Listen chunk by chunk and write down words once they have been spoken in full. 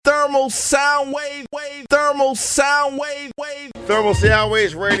Thermal sound wave, thermal sound wave. Thermal Sound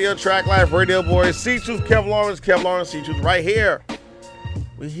Waves Radio, Track Life Radio Boys, C-Truth, Kev Lawrence, C-Truth, right here.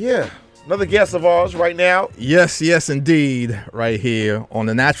 We're here. Another guest of ours right now. Yes, indeed. Right here on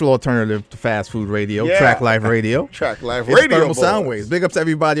the natural alternative to fast food radio, Yeah. Track Life Radio. Track Life It's Radio Thermal Boys. Sound Waves. Big ups to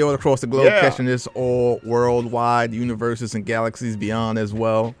everybody all across the globe, Yeah. catching this all worldwide, universes and galaxies beyond as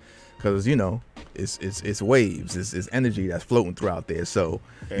well. Because, it's waves. It's energy that's floating throughout there. So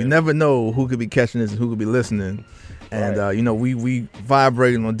you never know who could be catching this and who could be listening. And, Right. we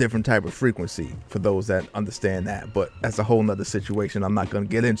vibrating on different type of frequency for those that understand that. But that's a whole nother situation I'm not going to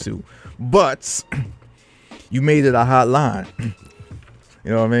get into. But you made it a hot line.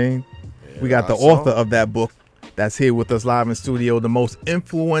 You know what I mean? We got the author of that book that's here with us live in studio, the most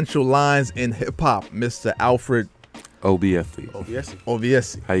influential lines in hip-hop, Mr. Alfred OBSC.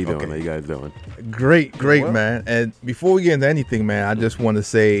 Obiesi. How you doing? How you guys doing? Great, well. man. And before we get into anything, man, I just want to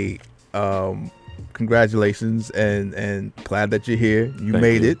say congratulations and glad that you're here. You Thank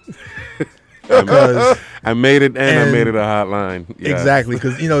made you. it. Because I made it, and I And- made it a hotline. Yeah. exactly,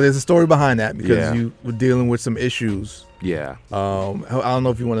 because there's a story behind that because Yeah. you were dealing with some issues. Yeah. I don't know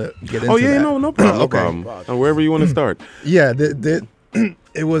if you want to get into Oh yeah, that. no problem. No Okay. problem. Wherever you want to start. Yeah,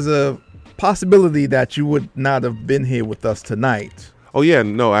 it was a possibility that you would not have been here with us tonight Oh yeah,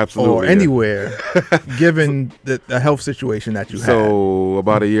 no, absolutely. or anywhere, given the health situation that you had. So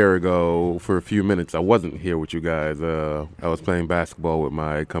about a year ago, for a few minutes, I wasn't here with you guys. I was playing basketball with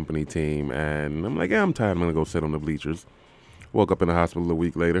my company team, and I'm like, yeah, I'm tired. I'm gonna go sit on the bleachers. Woke up in the hospital a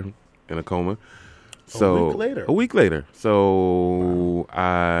week later in a coma. So A week later? So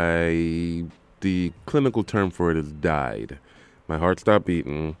the clinical term for it is died. My heart stopped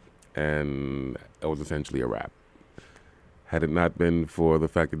beating, and it was essentially a wrap. Had it not been for the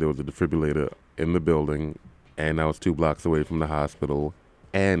fact that there was a defibrillator in the building, and I was 2 blocks away from the hospital,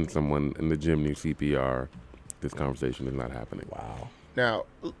 and someone in the gym knew CPR, this conversation is not happening. Wow. Now,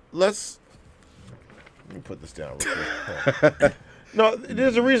 let me put this down real quick. No,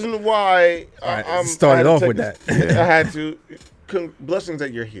 there's a reason why right, I'm started I had to off take with this- that. I had to. Blessings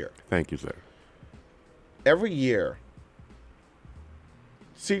that you're here. Thank you, sir. Every year,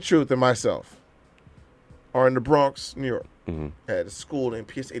 C-Truth and myself are in the Bronx, New York, at a school named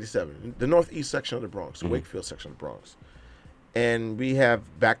PS 87, the northeast section of the Bronx, Wakefield section of the Bronx. And we have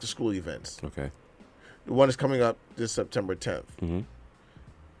back-to-school events. Okay. The one is coming up this September 10th. Mhm.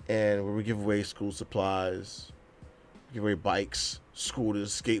 And where we give away school supplies, give away bikes,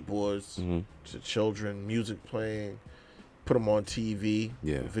 scooters, skateboards to children, music playing, put them on TV,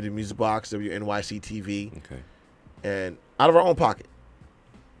 Yeah. Video Music Box, WNYC TV, Okay. and out of our own pocket.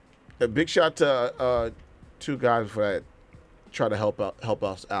 A big shout to two guys for that try to help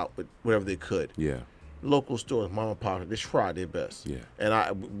us out with whatever they could. Yeah. Local stores, mom and pop, they tried their best. Yeah.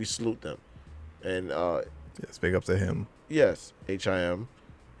 And we salute them. And Yes, big up to him. yes, HIM,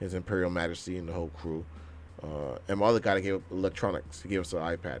 His Imperial Majesty, and the whole crew. And my other guy that gave up electronics. He gave us an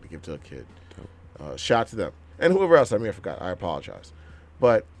iPad to give to a kid. Shout out to them. And whoever else I may have forgot, I apologize.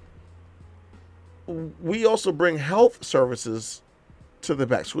 But we also bring health services to the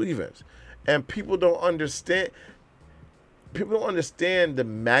back school events. And people don't understand the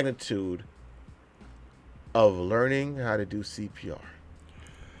magnitude of learning how to do CPR.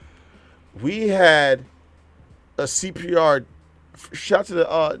 We had a CPR. Shout out to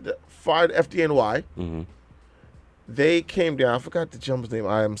the fire FDNY. Mhm. They came down. I forgot the gentleman's name.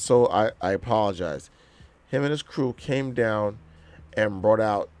 I apologize. Him and his crew came down and brought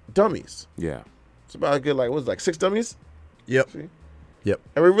out dummies. Yeah. It's about a good, what was it, 6 dummies? Yep. See? Yep.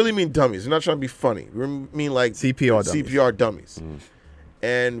 And we really mean dummies. We're not trying to be funny. We mean like CPR dummies. CPR dummies.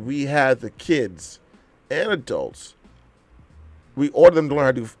 And we had the kids and adults. We ordered them to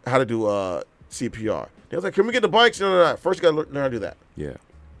learn how to do CPR. They was like, "Can we get the bikes?" No. First, you got to learn how to do that. Yeah.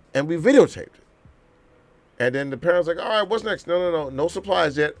 And we videotaped it. And then the parents like, "All right, what's next?" No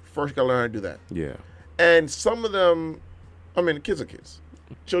supplies yet. First, you got to learn how to do that. Yeah. And some of them, the kids are kids.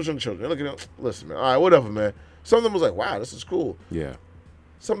 Children are children. They're looking at, listen, man, all right, whatever, man. Some of them was like, wow, this is cool. Yeah.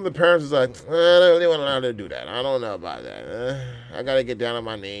 Some of the parents was like, they want to learn how to do that. I don't know about that. I got to get down on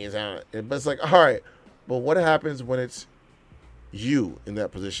my knees. But it's like, all right, but what happens when it's you in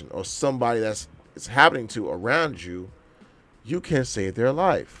that position or somebody it's happening to around you? You can save their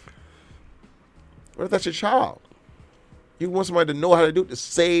life. What if that's your child? You want somebody to know how to do it to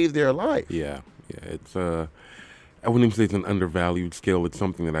save their life. Yeah. Yeah. It's I wouldn't even say it's an undervalued skill. It's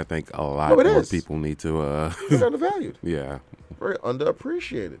something that I think a lot No, it more is. people need to. It's undervalued. Yeah. Very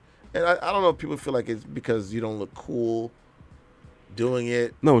underappreciated. And I don't know if people feel like it's because you don't look cool doing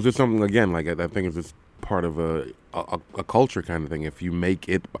it. No, it's just something, again, like I think it's just part of a culture kind of thing. If you make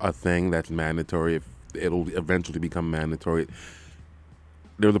it a thing that's mandatory, if it'll eventually become mandatory.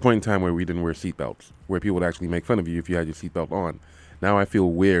 There was a point in time where we didn't wear seatbelts, where people would actually make fun of you if you had your seatbelt on. Now I feel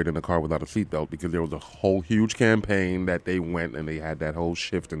weird in a car without a seatbelt because there was a whole huge campaign that they went and they had that whole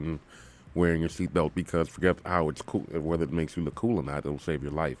shift in wearing your seatbelt because forget how it's cool, whether it makes you look cool or not, it'll save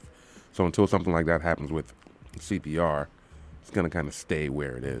your life. So until something like that happens with CPR, it's going to kind of stay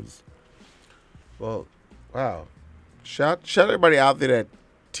where it is. Well, wow. Shout everybody out there that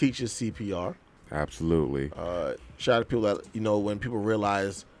teaches CPR. Absolutely. Shout out to people that, when people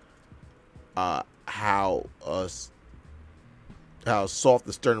realize how soft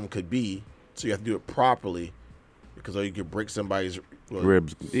the sternum could be, so you have to do it properly, because you could break somebody's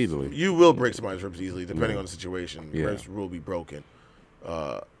ribs easily. You will break somebody's ribs easily, depending Yeah. on the situation. Yeah. Ribs will be broken.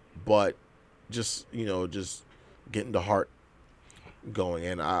 But just getting the heart going.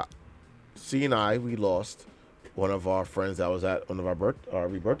 And we lost one of our friends that was at one of our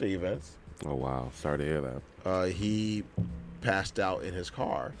birthday events. Oh, wow. Sorry to hear that. He passed out in his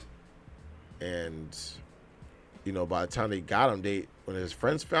car, and by the time they got him, when his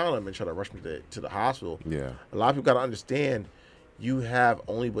friends found him and tried to rush him to the hospital. Yeah. A lot of people got to understand, you have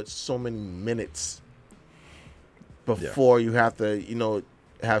only but so many minutes before you have to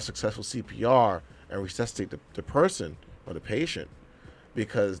have successful CPR and resuscitate the person or the patient,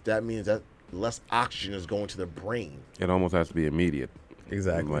 because that means that less oxygen is going to the brain. It almost has to be immediate.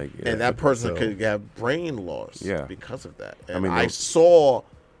 Exactly. And that person So- could have brain loss Yeah. because of that. I And mean, I those- saw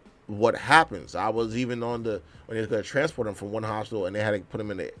what happens. I was even when they were going to transport him from one hospital, and they had to put him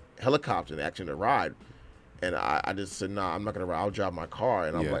in a helicopter and actually to ride. And I just said, nah, I'm not going to ride. I'll drive my car.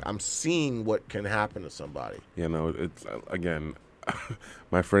 And I'm Yeah. like, I'm seeing what can happen to somebody. It's, again,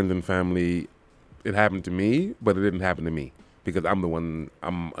 my friends and family, it happened to me, but it didn't happen to me because I'm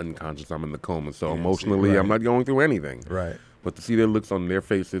unconscious, I'm in the coma. So Yeah, emotionally, right. I'm not going through anything. Right. But to see their looks on their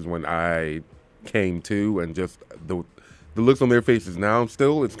faces when I came to, and just the looks on their faces now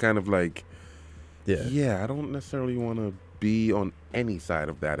still, it's kind of like, Yeah. I don't necessarily want to be on any side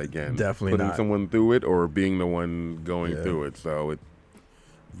of that again. Definitely Putting not. someone through it or being the one going Yeah. through it. So it's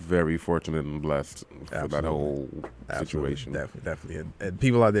very fortunate and blessed for that whole situation. Definitely. And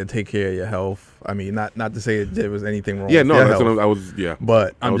people out there, take care of your health. I mean, not to say that there was anything wrong. Yeah, with no, your that's health, what I was. Yeah,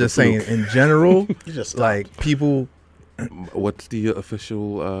 But That I'm was a just saying, fluke. in general, You just like people. What's the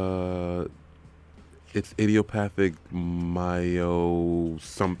official? It's idiopathic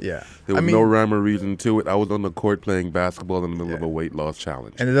something. Yeah. There was no rhyme or reason to it. I was on the court playing basketball in the middle of a weight loss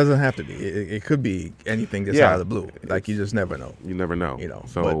challenge. And it doesn't have to be. It could be anything just out of the blue. Like, you just never know. You never know.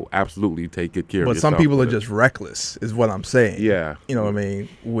 So but- absolutely take good care of But yourself. some people are with it. just reckless, is what I'm saying. Yeah. You know what I mean?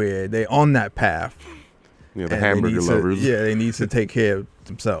 Where they're on that path. The and they hamburger need to- lovers. they need to take care of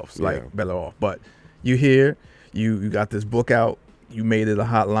themselves. Yeah. Like, better off. But you here, you got this book out. You made it a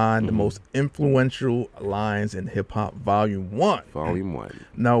hotline, the most influential lines in hip hop, Volume 1. Volume 1.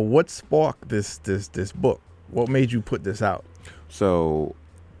 Now, what sparked this book? What made you put this out? So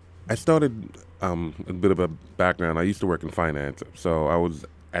I started a bit of a background. I used to work in finance. So I was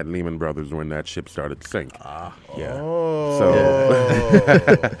at Lehman Brothers when that ship started to sink. Yeah. Oh.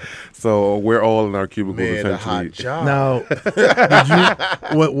 So we're all in our cubicles Man, a essentially. hot job. Now, did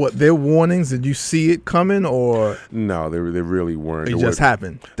you what their warnings? Did you see it coming, or No, they really weren't. it There just were-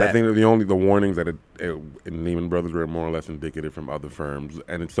 happened? I think that the warnings that in Lehman Brothers were more or less indicative from other firms,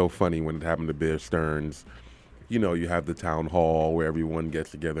 and it's so funny when it happened to Bear Stearns. You have the town hall where everyone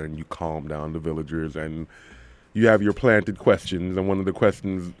gets together and you calm down the villagers, and you have your planted questions. And one of the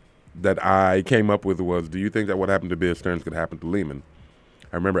questions that I came up with was, "Do you think that what happened to Bear Stearns could happen to Lehman?"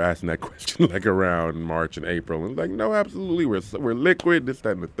 I remember asking that question like around March and April, and like, no, absolutely, we're liquid, this,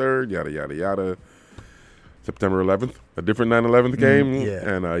 that, and the third, yada yada yada. September 11th, a different 9/11 came,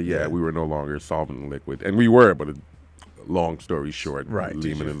 yeah. we were no longer solvent and liquid, and we were, but long story short, Right.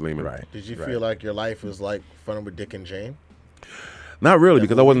 Lehman is Lehman. Right. Did you feel like your life was like fun with Dick and Jane? Not really,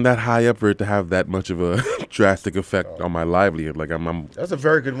 because I wasn't that high up for it to have that much of a drastic effect on my livelihood. Like I'm That's a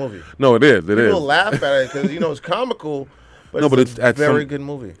very good movie. no, it is. People laugh at it because it's comical, but No, but it's it's a at very some- good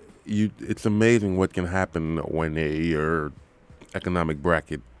movie. It's amazing what can happen when your economic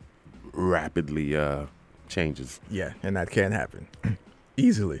bracket rapidly changes. Yeah, and that can happen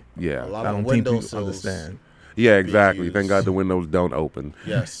easily. Yeah. A lot I of don't think people windowsills. understand. Yeah, exactly. used. Thank God the windows don't open.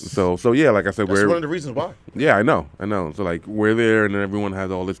 Yes. So yeah, like I said, That's we're one of the reasons why. yeah, I know. So like we're there, and then everyone has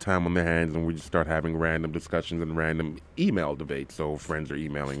all this time on their hands, and we just start having random discussions and random email debates. So friends are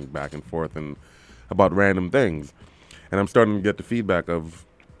emailing back and forth and about random things, and I'm starting to get the feedback of,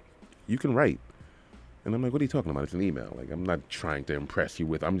 you can write. And I'm like, what are you talking about? It's an email. Like, I'm not trying to impress you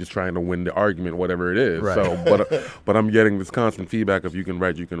with. I'm just trying to win the argument, whatever it is. Right. So, but I'm getting this constant feedback of you can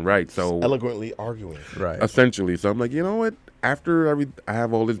write, you can write. So Eloquently arguing. Right. essentially, so I'm like, you know what? After I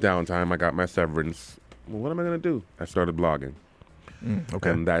have all this downtime, I got my severance. Well, what am I gonna do? I started blogging, Okay.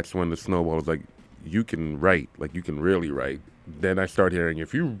 and that's when the snowball was like, you can write, like you can really write. Then I start hearing,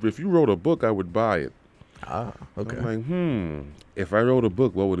 if you wrote a book, I would buy it. Okay. I'm like, if I wrote a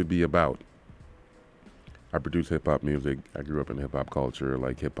book, what would it be about? I produce hip hop music. I grew up in hip hop culture.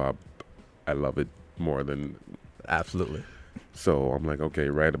 Like hip hop, I love it more than. Absolutely. So I'm like, okay,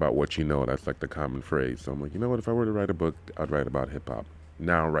 write about what you know. That's like the common phrase. So I'm like, you know what? If I were to write a book, I'd write about hip hop.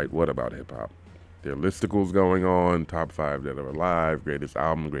 Now write what about hip hop? There are listicles going on, top 5 that are alive, greatest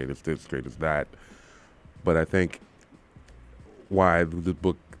album, greatest this, greatest that. But I think why the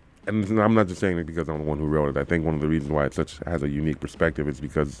book, and I'm not just saying it because I'm the one who wrote it. I think one of the reasons why it has a unique perspective is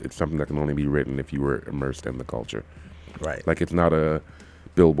because it's something that can only be written if you were immersed in the culture. Right. Like it's not a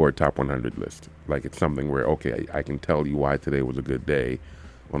Billboard Top 100 list. Like it's something where, okay, I can tell you why today was a good day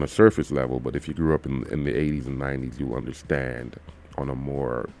on a surface level, but if you grew up in the 80s and 90s, you'll understand on a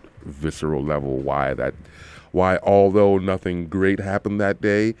more visceral level why although nothing great happened that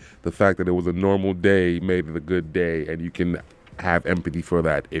day, the fact that it was a normal day made it a good day, and you can have empathy for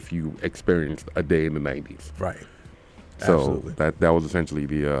that if you experienced a day in the 90s. Right. So Absolutely. that was essentially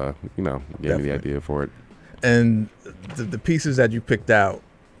the gave me the Definitely. idea for it. And the pieces that you picked out,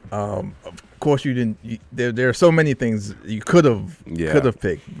 of course, you didn't. There are so many things you could have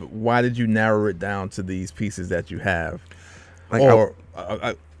picked. But why did you narrow it down to these pieces that you have? Like Or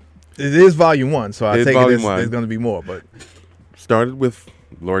it is volume 1, so I It is take volume it one. there's going to be more. But Started with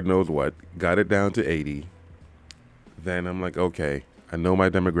Lord knows what, got it down to 80. Then I'm like, okay, I know my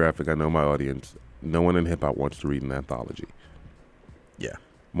demographic, I know my audience. No one in hip hop wants to read an anthology. yeah,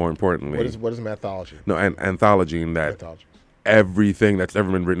 More importantly, What is mathology? no, an anthology in that Mathology. everything that's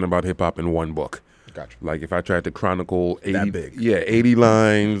ever been written about hip hop in one book. Gotcha. Like if I tried to chronicle 80, That big. 80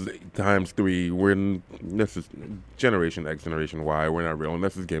 lines times 3, this is Generation X, Generation Y. We're not real,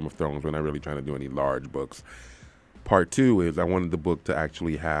 unless it's Game of Thrones. We're not really trying to do any large books. Part 2 is I wanted the book to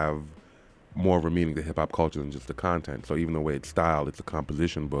actually have more of a meaning to hip hop culture than just the content. So even the way it's styled, it's a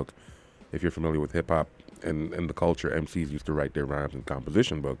composition book. If you're familiar with hip hop and the culture, MCs used to write their rhymes in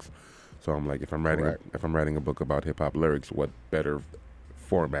composition books. So I'm like, if I'm writing a book about hip hop lyrics, what better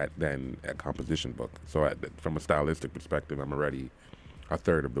format than a composition book? So from a stylistic perspective, I'm already a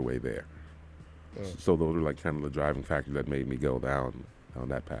third of the way there. So those are like kind of the driving factors that made me go down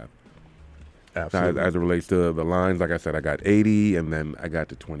that path. Now, absolutely. as it relates to the lines, like I said, I got 80, and then I got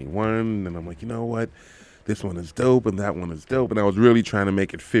to 21, and I'm like, you know what? This one is dope, and that one is dope. And I was really trying to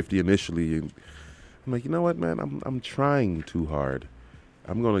make it 50 initially. And I'm like, you know what, man? I'm trying too hard.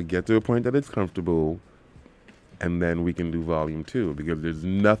 I'm going to get to a point that it's comfortable, and then we can do volume 2, because there's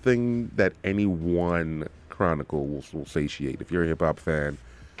nothing that any one chronicle will satiate. If you're a hip-hop fan,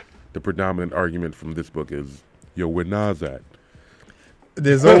 the predominant argument from this book is, yo, where Nas at?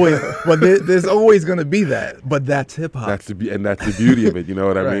 There's always, but there's always going to be that. But that's hip hop. That's the beauty of it. You know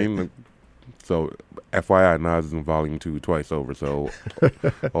what I Right. mean? So, FYI, Nas is in volume 2 twice over. So,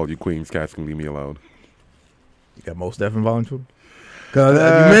 all you Queens cats can leave me alone. You got Mos Def in volume 2.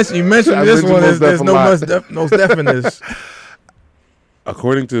 Because you mentioned I this mentioned one. Mos There's Def no a lot. Mos Def in this.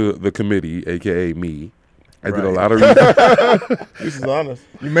 According to the committee, aka me, I did a Right. lot of research. This is honest.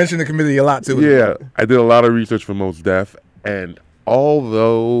 You mentioned the committee a lot too. Yeah, I did a lot of research for Mos Def, and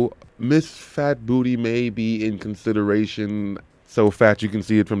although Miss Fat Booty may be in consideration, so fat you can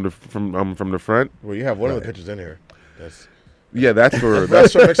see it from the front. Well, you have one of the Right. pictures in here. That's Yeah, that's for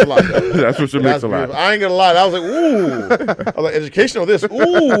that's what makes a lot. Though. that's for sure makes That's a lot. beautiful. I ain't gonna lie. I was like, ooh. I was like, educational this.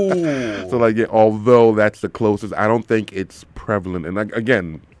 Ooh. So like, yeah, although that's the closest, I don't think it's prevalent. And like,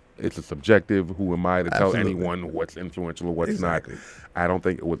 again, it's a subjective. Who am I to tell Absolutely. anyone what's influential or what's Exactly. not? I don't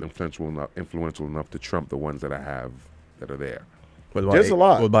think it was influential enough to trump the ones that I have that are there. What about There's a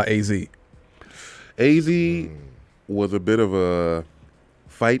lot. What about AZ? AZ was a bit of a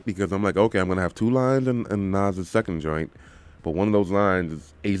fight because I'm like, okay, I'm gonna have 2 lines and Nas' second joint, but one of those lines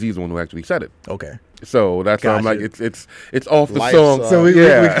is AZ is the one who actually said it. Okay. So that's why I'm like, Gotcha. it's off the Life's, song. So we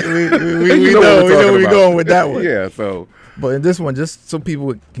yeah. we You know what we're where talking we're about. going with that one. Yeah, so But in this one, just so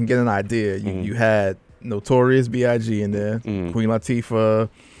people can get an idea, you had Notorious B.I.G. in there, Queen Latifah,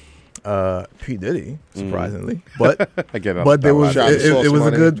 P. Diddy, surprisingly, but I get it. but there was Shout out to it Sauce was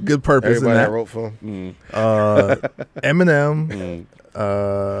a Money. good purpose Everybody in that that. wrote for him. Eminem,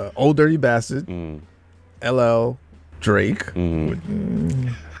 Old Dirty Bastard, LL, Drake.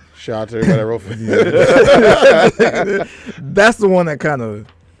 Shout out to everybody that wrote for him. That's the one that kind of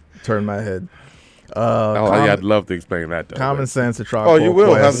turned my head. I'd love to explain that. Though, Common but- Sense, A Tribe Oh, you Called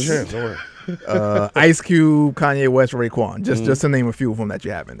will have the Quest, chance. Don't worry. Ice Cube, Kanye West, Raekwon. Just to name a few of them that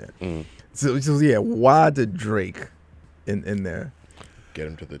you have in there. So yeah, why the Drake in there? Get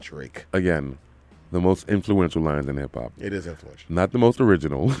him to the Drake. Again, the most influential lines in hip hop. It is influential. Not the most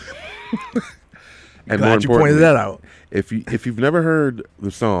original. And Glad you pointed that out. if you've never heard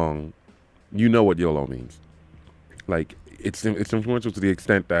the song, you know what YOLO means. Like it's influential to the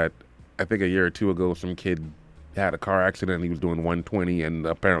extent that I think a year or two ago some kid had a car accident and he was doing 120 and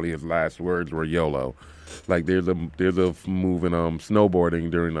apparently his last words were YOLO. Like there's a move in snowboarding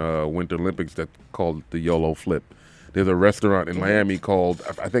during Winter Olympics that's called the YOLO flip. There's a restaurant in Miami called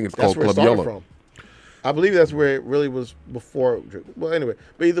I think it's That's called where it Club started YOLO. from. I believe that's where it really was before. Well, anyway,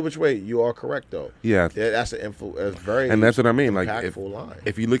 but either which way, you are correct though. Yeah. That's an that's very. And that's what I mean. Like impactful line.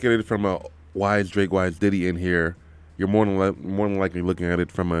 if you look at it from a why is Drake, why is Diddy in here, you're more than likely looking at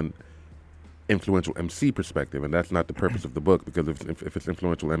it from an influential MC perspective, and that's not the purpose of the book, because if it's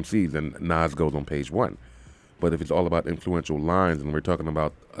influential MCs, then Nas goes on page 1. But if it's all about influential lines, and we're talking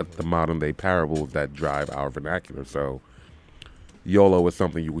about the modern day parables that drive our vernacular, so YOLO is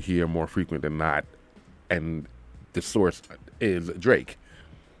something you will hear more frequent than not, and the source is Drake.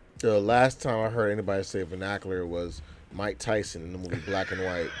 The last time I heard anybody say vernacular was Mike Tyson in the movie Black and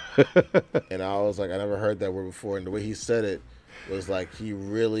White, and I was like, I never heard that word before, and the way he said it was like he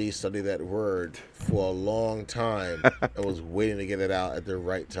really studied that word for a long time and was waiting to get it out at the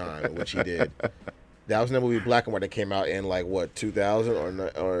right time, which he did. That was in the movie Black and White that came out in like what 2000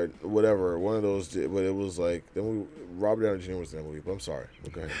 or whatever, one of those. But it was like the movie, Robert Downey Jr. was in that movie. But I'm sorry.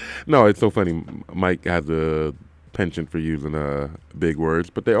 Okay. No, it's so funny. Mike has a penchant for using big words,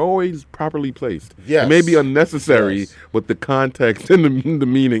 but they're always properly placed. Yes. It may be unnecessary, Yes. but the context and the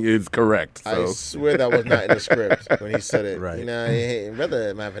meaning is correct. So. I swear that was not in the script when he said it. Right. You know, hey,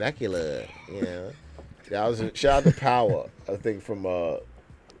 brother, my vernacular. You know, that was shout out to Power. I think from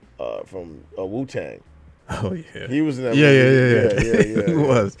Wu-Tang. Oh yeah, He was in that yeah. movie. He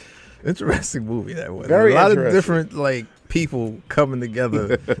was. Interesting movie that was. Very a lot interesting. of different like people coming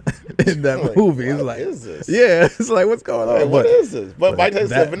together in that Like, movie. It's what like, is this? yeah, it's like what's going on? Like, what But- is this? But Mike Tyson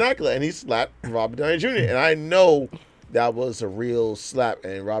that- said vernacular, and he slapped Robert Downey Jr. And I know that was a real slap,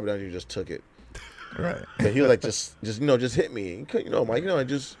 and Robert Downey Jr. just took it. Right. But he was like, just hit me. Mike,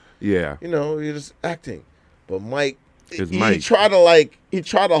 just, Yeah. you're just acting. But Mike, It's he Mike. tried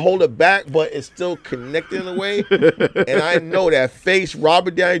to hold it back, but it's still connected in a way. And I know that face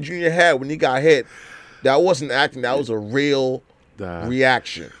Robert Downey Jr. had when he got hit, that wasn't acting. That was a real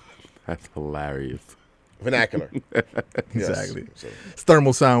reaction. That's hilarious. Vernacular. Exactly. Yes. So, It's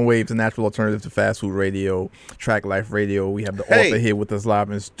Thermal Sound Waves, a natural alternative to fast food radio, Track Life Radio. We have the author here with us live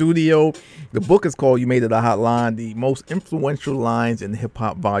in studio. The book is called You Made It a Hotline, the most influential lines in hip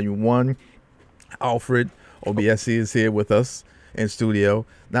hop, volume 1. Alfred OBSC is here with us in studio.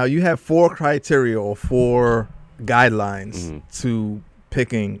 Now you have 4 criteria or 4 guidelines to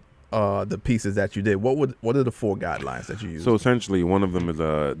picking the pieces that you did. What are the 4 guidelines that you use? So essentially, one of them is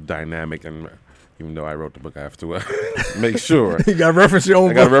a dynamic, and even though I wrote the book, I have to make sure. you got to reference your own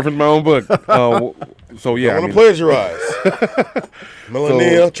I got to book. reference my own book. So yeah, I want to plagiarize.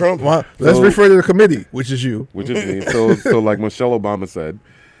 Melania Trump. Well, let's So- refer to the committee, which is you. which is me. So like Michelle Obama said,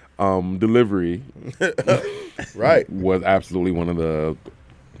 delivery Right. was absolutely one of the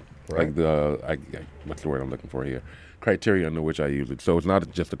Right. what's the word I'm looking for here? Criteria under which I use it. So it's not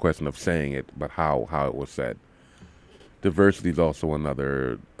just a question of saying it, but how it was said. Diversity is also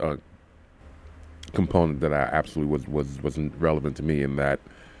another component that I absolutely was relevant to me, in that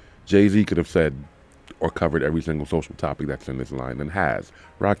Jay-Z could have said or covered every single social topic that's in this line, and has.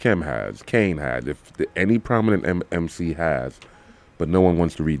 Rakim has. Kane has. If any prominent MC has, but no one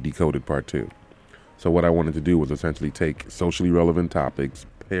wants to read Decoded Part 2. So what I wanted to do was essentially take socially relevant topics,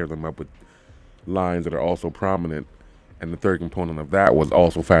 pair them up with lines that are also prominent, and the third component of that was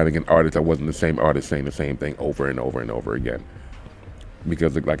also finding an artist that wasn't the same artist saying the same thing over and over and over again.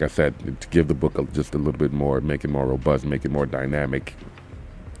 Because, like I said, to give the book just a little bit more, make it more robust, make it more dynamic.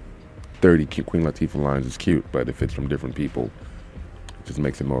 30 Queen Latifah lines is cute, but if it's from different people, it just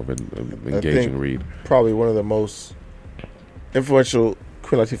makes it more of an engaging read. Probably one of the most influential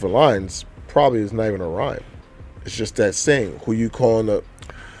Queen Latifah lines probably is not even a rhyme. It's just that saying, who you calling up.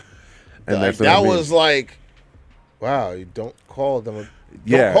 And Like, that's what I that mean. was like, wow, you don't call them.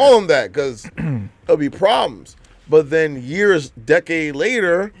 Yeah. Don't call them that, because there'll be problems. But then decade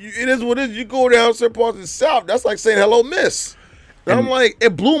later, it is what it is. You go down certain parts of the South, that's like saying hello, miss. And I'm like,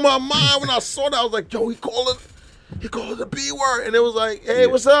 it blew my mind when I saw that. I was like, yo, he called it the B word. And it was like, hey,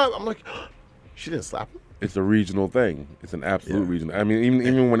 what's up? I'm like, She didn't slap him. It's a regional thing. It's an absolute Yeah. regional. I mean,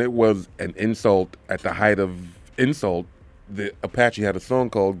 even when it was an insult at the height of insult, the Apache had a song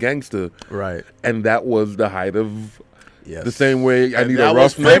called "Gangsta," Right. and that was the height of Yes. the same way I And need that a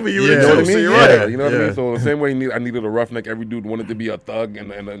was roughneck. flavor you You were know what I into, mean? so you're Yeah, right. you know what I Yeah. mean. So the same way I needed a roughneck, every dude wanted to be a thug,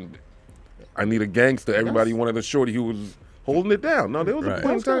 and I need a gangster. Everybody wanted a shorty who was holding it down. No, there was Right. a point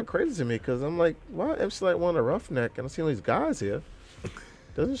in That's kind time. of crazy to me because I'm like, why MC Light want a roughneck? And I see all these guys here.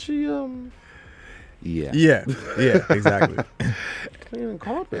 Doesn't she Yeah. Yeah. Yeah. Exactly. clean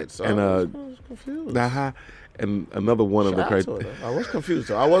carpets? So And, I was confused. And another one of the Shout out to criteria. her, though. I was confused.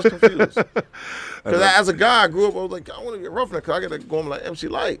 Though. I was confused because as a guy, I grew up. I was like, I want to get roughneck because I got to go on like MC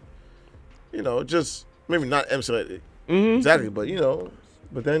Light. You know, just maybe not MC Light exactly, but you know.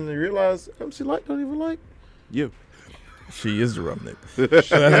 But then you realize MC Light don't even like. You. She is the roughneck. That's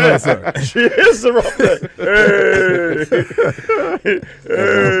another story. She is the roughneck.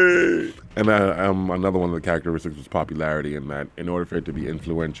 Hey. And another one of the characteristics was popularity, in that in order for it to be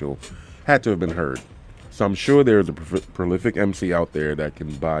influential, had to have been heard. So I'm sure there's a prolific MC out there that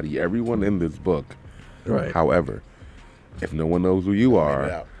can body everyone in this book. Right. However, if no one knows who you are,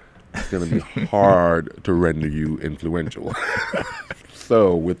 Yeah. it's going to be hard to render you influential.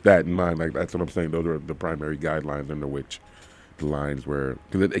 So with that in mind, like that's what I'm saying. Those are the primary guidelines under which the lines were,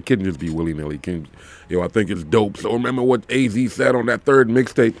 because it couldn't just be willy-nilly. I think it's dope. So remember what AZ said on that third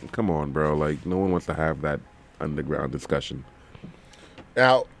mixtape? Come on, bro. Like, no one wants to have that underground discussion.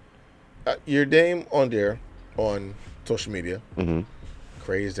 Now, your name on there on social media,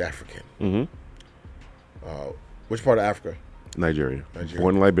 Crazed African. Which part of Africa? Nigeria. Nigeria.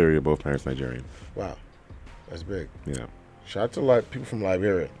 Born in Liberia, both parents Nigerian. Wow, that's big. Yeah, Shout out to people from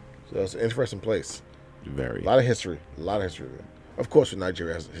Liberia. So that's an interesting place. very. A lot of history. Of course,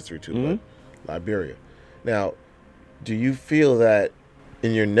 Nigeria has history too, but Liberia. Now, do you feel that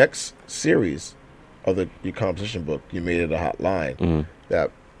in your next series of your composition book, You Made It a Hotline,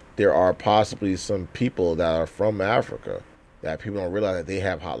 that there are possibly some people that are from Africa that people don't realize that they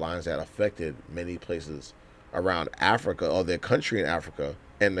have hotlines that affected many places around Africa or their country in Africa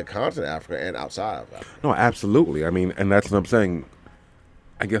and the continent of Africa and outside of Africa? No, absolutely. I mean, and that's what I'm saying.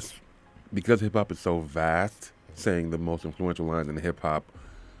 I guess because hip hop is so vast, saying the most influential lines in hip hop,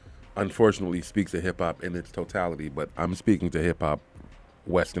 unfortunately, speaks to hip hop in its totality. But I'm speaking to hip hop,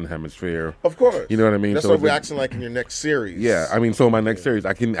 Western Hemisphere. Of course. You know what I mean? That's So what we're it's- acting like in your next series. Yeah, I mean, so my next series,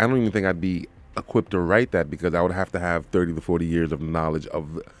 I don't even think I'd be equipped to write that, because I would have to have 30 to 40 years of knowledge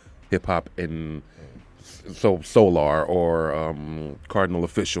of hip hop in Solar or Cardinal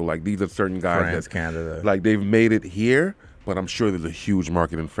Official. Like, these are certain guys France, that, Canada. like, they've made it here, but I'm sure there's a huge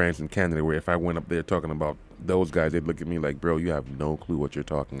market in France and Canada where if I went up there talking about those guys, they'd look at me like, bro, you have no clue what you're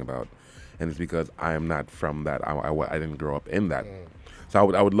talking about. And it's because I am not from that. I didn't grow up in that.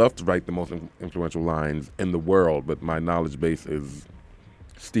 So I would love to write the most influential lines in the world, but my knowledge base is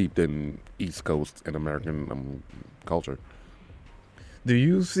steeped in East Coast and American culture. Do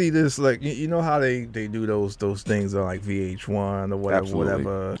you see this, like, you know how they do those things on like VH1 or whatever? Absolutely.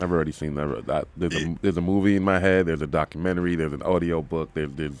 Whatever. I've already seen that. There's a movie in my head. There's a documentary. There's an audio book.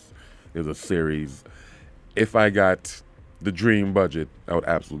 There's a series. If I got the dream budget, I would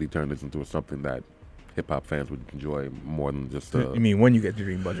absolutely turn this into something that hip hop fans would enjoy more than just. You mean when you get the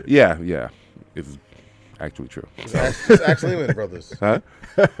dream budget? Yeah, it's actually true. Just ask Lehman Brothers. Huh?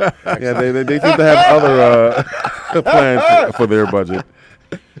 Yeah, they seem to have other plans for their budget.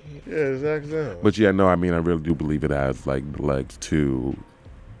 Yeah, exactly. But yeah, no, I mean, I really do believe it has like the legs to.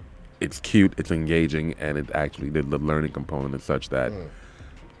 It's cute, it's engaging, and it actually the learning component is such that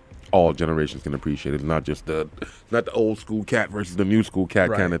all generations can appreciate it. It's not just not the old school cat versus the new school cat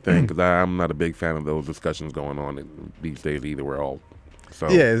Right. kind of thing. Because I'm not a big fan of those discussions going on these days either. We're all so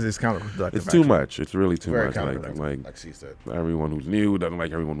Yeah, it's counterproductive. it's too much. It's really too Very much. counterproductive, Like like she said. everyone who's new doesn't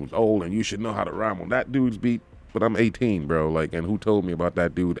like everyone who's old, and you should know how to rhyme on that dude's beat. But I'm 18, bro. Like, and who told me about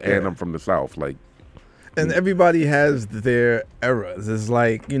that dude? And Yeah. I'm from the South. Like, And everybody has their eras. It's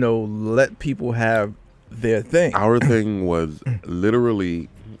like, let people have their thing. our thing was literally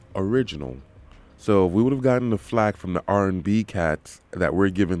original. So if we would have gotten the flack from the R&B cats that we're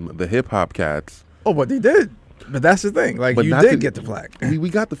giving the hip hop cats. Oh, but they did. But that's the thing. Like, But you not did to- get the flag. We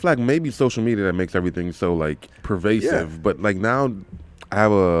got the flag. Maybe social media that makes everything so like pervasive. Yeah. But like now, I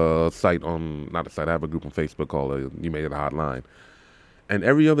have a site on not a site. I have a group on Facebook called "You Made It a Hotline," and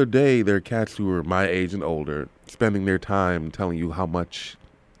every other day there are cats who are my age and older spending their time telling you how much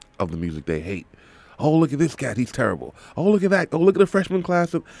of the music they hate. Oh, look at this cat. He's terrible. Oh, look at that. Oh, look at the freshman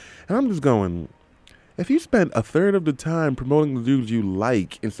class. And I'm just going, If you spent a third of the time promoting the dudes you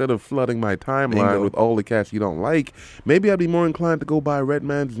like instead of flooding my timeline Bingo. with all the cats you don't like, maybe I'd be more inclined to go buy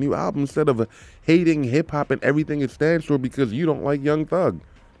Redman's new album instead of hating hip hop and everything it stands for because you don't like Young Thug.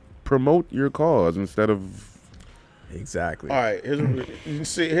 Promote your cause instead of. Exactly. All right, here's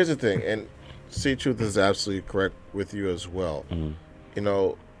the thing, and C Truth is absolutely correct with you as well. Mhm. You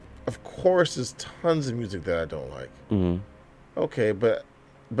know, of course, there's tons of music that I don't like. Mm-hmm. Okay, but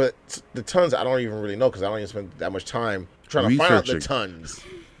the tons I don't even really know because I don't even spend that much time trying to find out the Researching. tons.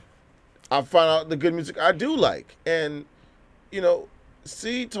 I find out the good music I do like, and you know,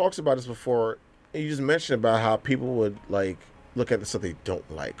 C talks about this before. And you just mentioned about how people would like look at the stuff they don't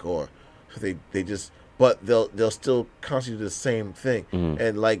like, or they just, but they'll still constantly do the same thing,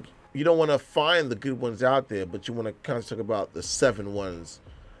 and like you don't want to find the good ones out there, but you want to constantly talk about the 7 ones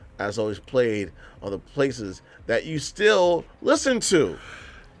as always played on the places that you still listen to.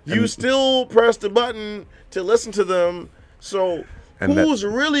 You still press the button to listen to them. So And who's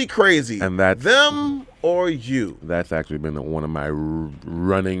really crazy? and that's- them or you? That's actually been one of my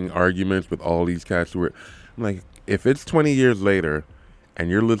running arguments with all these cats who are, I'm like, if it's 20 years later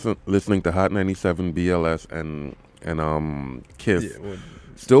and you're listening to Hot 97, BLS, and Kiss, Yeah, well,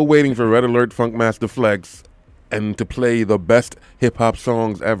 still waiting for Red Alert, Funkmaster Flex, and to play the best hip-hop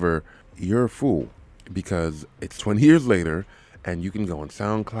songs ever, you're a fool. Because it's 20 years later, and you can go on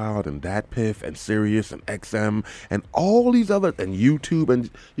SoundCloud and DatPiff and Sirius and XM and all these other, and YouTube, and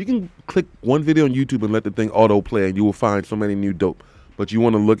you can click one video on YouTube and let the thing autoplay, and you will find so many new dope. But you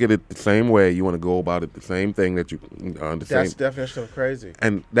want to look at it the same way. You want to go about it the same thing that you, the That's same. the definition of crazy.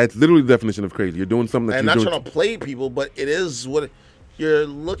 And that's literally the definition of crazy. You're doing something that And you're not doing. trying to play people, but it is what you're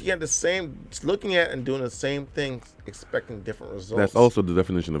looking at and doing the same thing, expecting different results. That's also the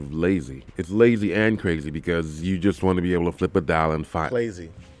definition of lazy. It's lazy and crazy because you just want to be able to flip a dial and find.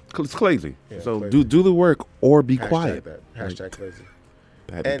 lazy. It's crazy. Yeah, So crazy. do the work or be Hashtag quiet. that. Hashtag crazy.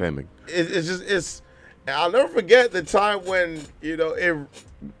 Patent And pending. it's. I'll never forget the time when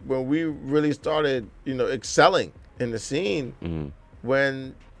when we really started excelling in the scene. Mm-hmm.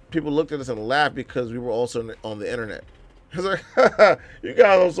 When people looked at us and laughed because we were also on the internet. It's like, you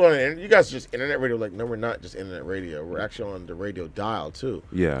guys also on the internet. You guys are just internet radio. Like, no, we're not just internet radio. We're actually on the radio dial too.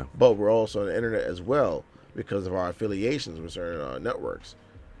 Yeah. But we're also on the internet as well because of our affiliations with certain networks.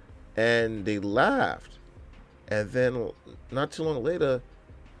 And they laughed. And then not too long later,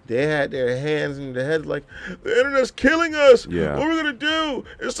 they had their hands in their heads like, the internet's killing us. Yeah. What are we going to do?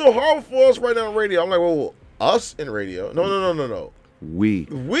 It's so hard for us right now on radio. I'm like, well, us in radio? No. We.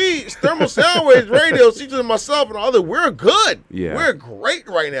 Thermal Soundwaves Radio, Caesar and myself and all that, we're good. Yeah. We're great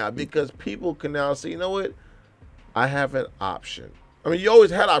right now because people can now say, you know what? I have an option. I mean, you always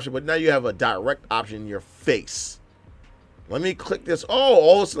had option, but now you have a direct option in your face. Let me click this.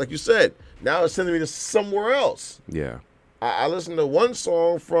 Also, like you said, now it's sending me to somewhere else. Yeah. I listened to one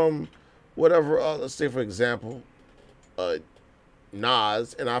song from whatever, let's say, for example,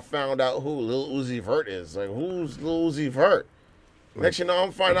 Nas, and I found out who Lil Uzi Vert is. Like, who's Lil Uzi Vert? Next you know,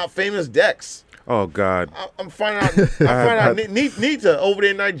 I'm finding out Famous Dex. Oh God. I'm finding out Nita over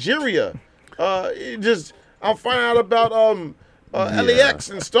there in Nigeria. I'm finding out about LAX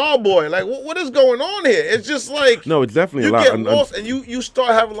and Starboy. Like, what is going on here? It's just like No, it's definitely you a lot. get lost, and you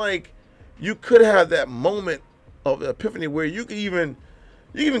start having like you could have that moment of epiphany where you can even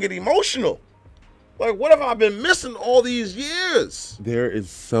get emotional. Like, what have I been missing all these years? There is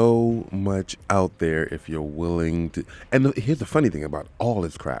so much out there if you're willing to. And here's the funny thing about all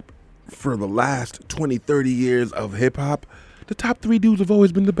this crap. For the last 20, 30 years of hip hop, the top 3 dudes have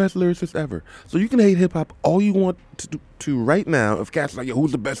always been the best lyricists ever. So you can hate hip hop all you want to right now. If cats like, yo,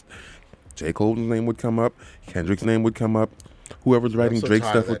 who's the best? J. Cole's name would come up. Kendrick's name would come up. Whoever's writing I'm so Drake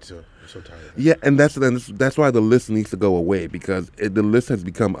tired of stuff would. that too. I'm so tired of that. Yeah, and that's why the list needs to go away because the list has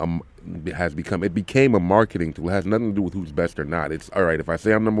became a marketing tool. It has nothing to do with who's best or not. It's all right if I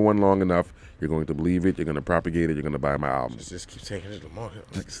say I'm number 1 long enough, you're going to believe it, you're going to propagate it, you're going to buy my album. Just keep taking it to the market.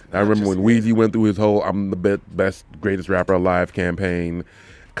 Like, I remember when Weezy went through his whole "I'm the best, greatest rapper alive" campaign.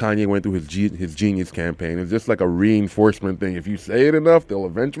 Kanye went through his Genius campaign. It's just like a reinforcement thing. If you say it enough, they'll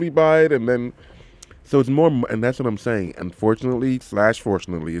eventually buy it, and then. So it's more, and that's what I'm saying. Unfortunately,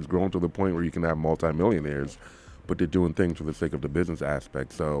 /fortunately, it's grown to the point where you can have multimillionaires, but they're doing things for the sake of the business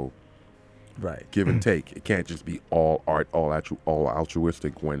aspect. So, right. give and take. It can't just be all art, all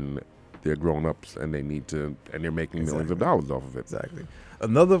altruistic when they're grown-ups and they need to, and they're making millions of dollars off of it. Exactly.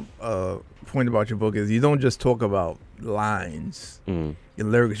 Another point about your book is you don't just talk about lines, your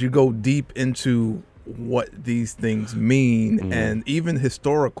lyrics. You go deep into what these things mean and even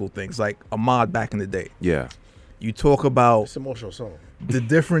historical things like Ahmad back in the day. Yeah. You talk about It's an emotional song. the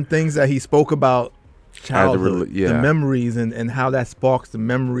different things that he spoke about childhood, yeah. the memories, and how that sparks the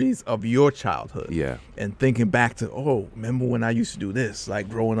memories of your childhood. Yeah. And thinking back to, oh, remember when I used to do this, like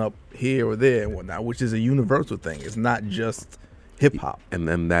growing up here or there and whatnot, which is a universal thing. It's not just hip hop. And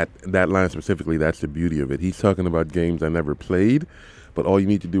then that line specifically, that's the beauty of it. He's talking about games I never played, but all you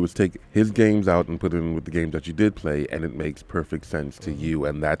need to do is take his games out and put it in with the games that you did play, and it makes perfect sense to you.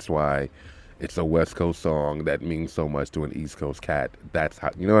 And that's why it's a West Coast song that means so much to an East Coast cat. That's how,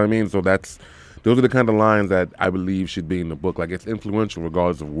 you know what I mean? So those are the kind of lines that I believe should be in the book. Like, it's influential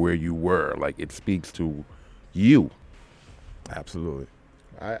regardless of where you were. Like, it speaks to you. Absolutely.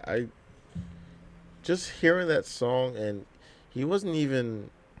 I just hearing that song, and he wasn't even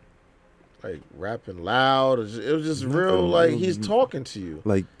like rapping loud. It was just real, like he's talking to you.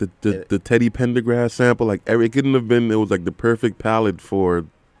 Like the Teddy Pendergrass sample, like it couldn't have been. It was like the perfect palette for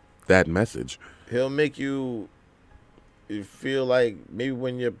that message. He'll make you feel like maybe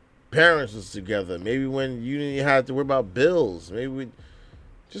when your parents was together, maybe when you didn't have to worry about bills, maybe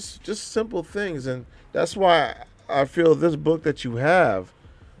just simple things. And that's why I feel this book that you have,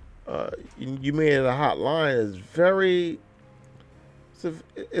 you made it a hot line, is very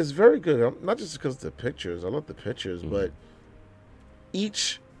good. Not just because of the pictures, I love the pictures, but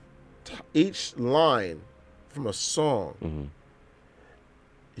each line from a song,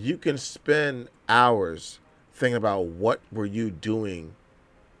 you can spend hours thinking about what were you doing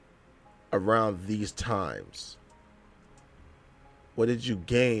around these times. What did you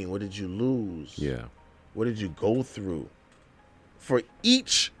gain? What did you lose? Yeah. What did you go through? For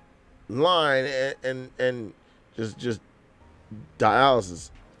each line and just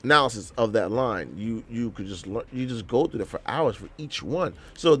analysis of that line, you could just go through that for hours for each one.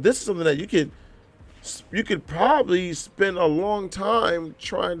 So this is something that you could probably spend a long time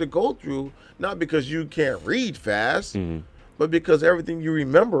trying to go through, not because you can't read fast, but because everything you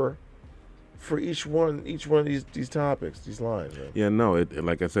remember for each one of these topics, these lines. Right? Yeah, no, it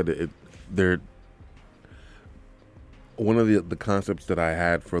like I said, they're one of the concepts that I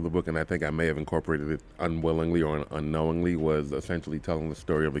had for the book, and I think I may have incorporated it unwillingly or unknowingly, was essentially telling the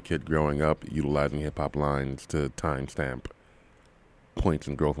story of a kid growing up, utilizing hip-hop lines to timestamp points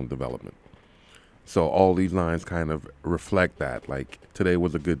in growth and development. So all these lines kind of reflect that. Like, today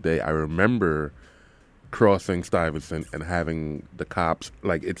was a good day. I remember crossing Stuyvesant and having the cops,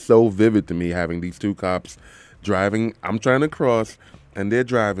 like, it's so vivid to me having these two cops driving. I'm trying to cross, and they're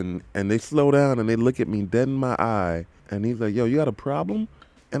driving, and they slow down, and they look at me dead in my eye, and he's like, yo, you got a problem?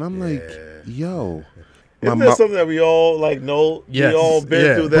 And I'm like, yo. Isn't that something that we all, like, know? Yes. We all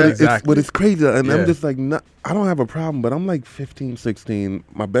been through that? But it's crazy, and I'm just like, I don't have a problem, but I'm like 15, 16.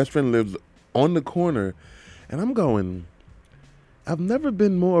 My best friend lives on the corner, and I'm going, I've never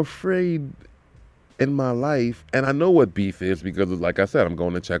been more afraid in my life, and I know what beef is because, like I said, I'm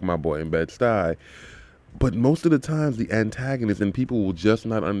going to check my boy in Bed-Stuy. But most of the times, the antagonist, and people will just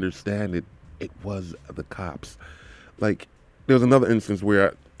not understand it, it was the cops. Like, there was another instance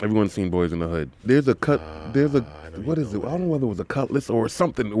where everyone's seen Boys in the Hood. There's a what is it? I don't know whether it was a Cutlass or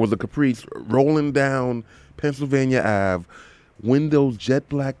something. It was a Caprice rolling down Pennsylvania Ave, windows jet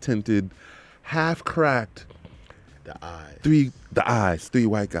black tinted, half cracked. Three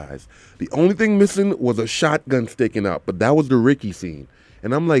white guys. The only thing missing was a shotgun sticking out, but that was the Ricky scene.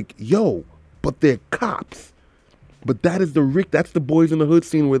 And I'm like, yo, but they're cops. But that's the Boys in the Hood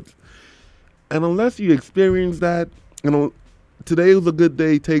scene with, and unless you experience that, today was a good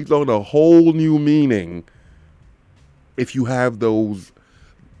day takes on a whole new meaning if you have those,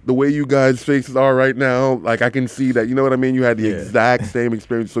 the way you guys' faces are right now. Like, I can see that, you know what I mean? You had the exact same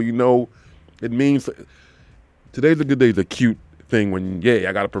experience, so you know it means today's a good day is a cute thing when,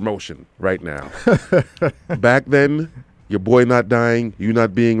 I got a promotion right now. Back then, your boy not dying, you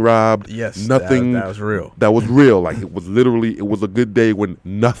not being robbed. Yes, nothing. That was real. That was real. Like, it was a good day when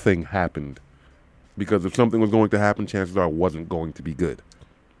nothing happened. Because if something was going to happen, chances are it wasn't going to be good.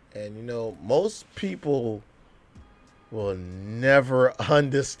 And, most people will never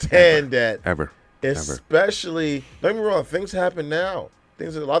understand that. Ever. Especially, don't get me wrong, things happen now. A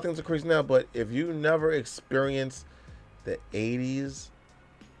lot of things are crazy now, but if you never experienced the 80s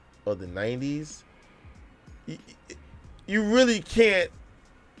or the 90s, you really can't.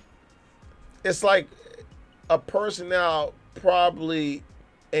 It's like a person now probably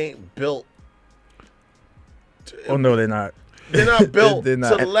ain't built. Oh no, they're not. They're not built to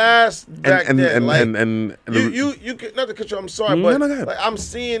last back then. And you can, not to cut you. I'm sorry, but like, I'm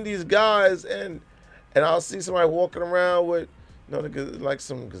seeing these guys, and I'll see somebody walking around with like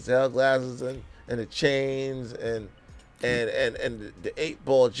some gazelle glasses and the chains and the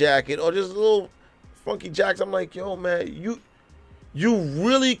 8-ball jacket or just little funky jacks. I'm like, yo, man, you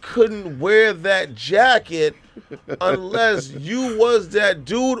really couldn't wear that jacket unless you was that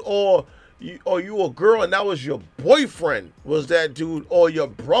dude, or you a girl and that was your boyfriend was that dude, or your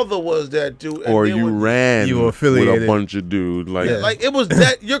brother was that dude, and Or there you was- ran You were with affiliated. a bunch of dudes. Like, Yeah. like it was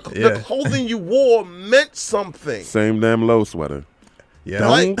that Yeah. the clothing you wore meant something. same damn low sweater. Yeah.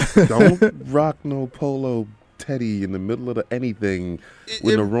 Don't rock no polo teddy in the middle of anything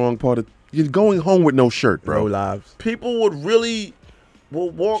with the wrong part of. You're going home with no shirt, Bro bro. lives. People would really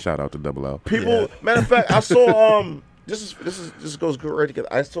walk. Shout out to Double L. People, Yeah. matter of fact, I saw this goes right together.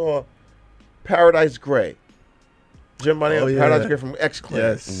 I saw Paradise Gray, Jim Money Oh, yeah. Paradise Gray from X Clan.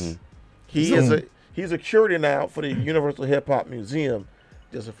 Yes. He's a curator now for the Universal Hip Hop Museum,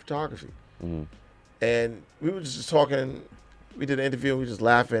 just in photography. And we were just talking. We did an interview. And we were just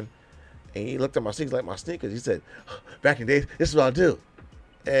laughing, and he looked at my sneakers like my sneakers. He said, "Back in the days, this is what I do."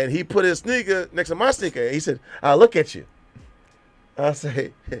 And he put his sneaker next to my sneaker. And he said, "I look at you." I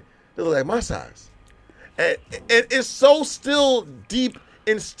say, "They look like my size." And it's so still deep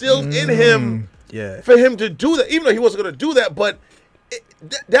instilled in him Yeah. for him to do that, even though he wasn't going to do that. But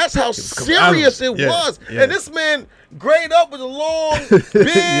that's how serious it Yeah, was. yeah. And this man grayed up with a long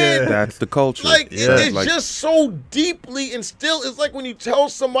beard. That's the culture. Like Yeah. it's Like- just so deeply instilled. It's like when you tell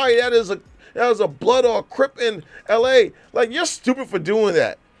somebody that is a blood or a crip in L.A. Like, you're stupid for doing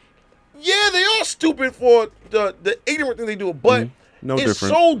that. Yeah, they are stupid for the ignorant thing they do, but No it's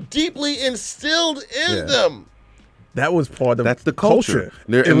different. so deeply instilled in Yeah. them. That was part of That's the culture.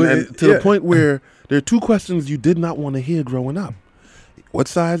 There, It and, was- and to yeah. the point where there are two questions you did not want to hear growing up. What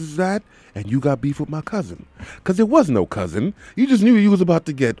size is that? And you got beef with my cousin. Because there was no cousin. You just knew you was about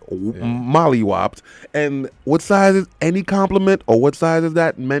to get mollywopped. And what size is any compliment or what size is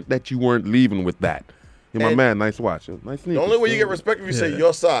that meant that you weren't leaving with that. You're my And man, nice watch. Nice sneakers. The only way you get respect if you say Yeah.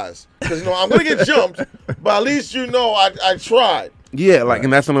 your size. Because, I'm going to get jumped, but at least I tried. Yeah, like,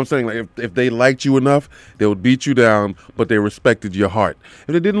 and that's what I'm saying. Like, if they liked you enough, they would beat you down, but they respected your heart. If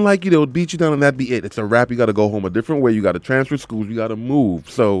they didn't like you, they would beat you down, and that'd be it. It's a wrap. You got to go home a different way. You got to transfer schools. You got to move.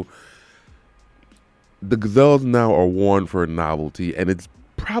 So the gazelles now are worn for a novelty, and it's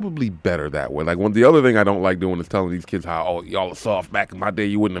probably better that way. Like, the other thing I don't like doing is telling these kids how, oh, y'all are soft. Back in my day,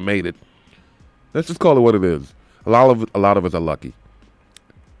 you wouldn't have made it. Let's just call it what it is. A lot of us are lucky.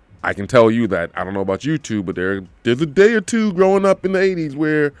 I can tell you that. I don't know about you two, but there's a day or two growing up in the 80s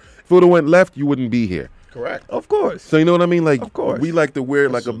where if it would have went left, you wouldn't be here. Correct. Of course. So you know what I mean? Like, Of course. we like to wear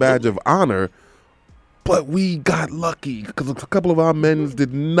like a badge of honor, but we got lucky because a couple of our men's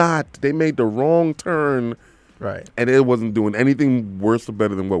did not. They made the wrong turn, Right. and it wasn't doing anything worse or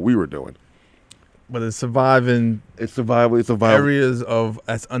better than what we were doing. But it's surviving It's survival. It's survival. areas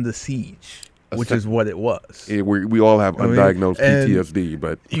that's under siege, which is what it was. We all have I mean, undiagnosed and- PTSD,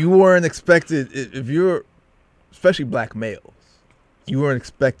 but You weren't expected, if you're, especially black males, you weren't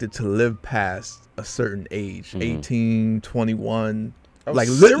expected to live past a certain age, 18, 21. I'm Like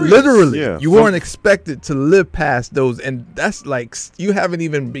serious. literally, Yeah. you weren't expected to live past those, and that's like you haven't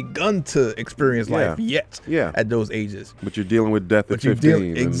even begun to experience life yet. Yeah. At those ages, but you're dealing with death at but you 15. deal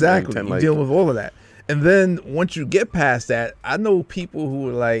and exactly. 10, You're like, dealing with all of that, and then once you get past that, I know people who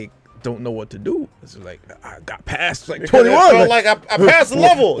are like don't know what to do. It's like I got past like Because it 21. felt like I passed the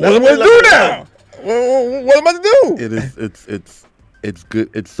level. What am I to do now? What am I to do? It is. It's good.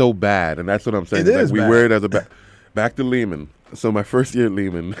 It's so bad, and that's what I'm saying. It Like, is we bad. wear it as back to Lehman. So my first year at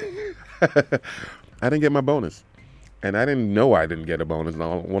Lehman, I didn't get my bonus, and I didn't know I didn't get a bonus.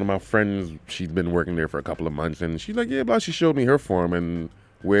 Now, one of my friends, she'd been working there for a couple of months, and she's like, "Yeah, blah." She showed me her form, and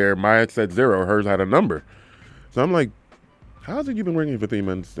where mine said 0, hers had a number. So I'm like, "How's it you've been working for 3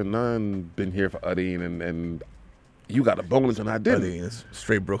 months, and I've been here for Udine, and you got a bonus, and I didn't." It's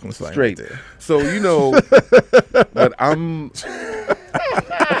straight Brooklyn slang. Straight. Right there. So but I'm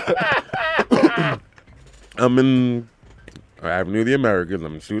in Avenue of the Americas.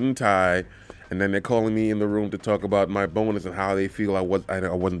 I'm in suit and tie, and then they're calling me in the room to talk about my bonus and how they feel I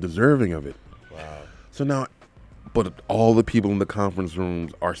wasn't deserving of it. Wow. So now, but all the people in the conference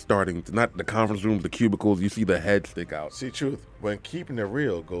rooms are starting to, not the conference rooms, the cubicles. You see the head stick out, See, truth, when keeping it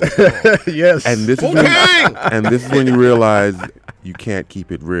real goes wrong. Yes. and this is when you realize you can't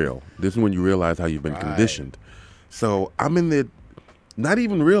keep it real. This is when you realize how you've been conditioned. So I'm in there, not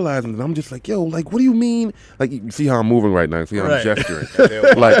even realizing that I'm just like, yo, like, what do you mean? Like, you see how I'm moving right now? See how Right. I'm gesturing? They're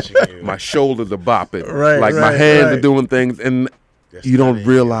Like, watching you. my shoulders are bopping. Right, Like, my right, hands are right. doing things, and They're you don't studying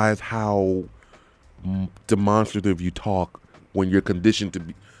realize how demonstrative you talk when you're conditioned to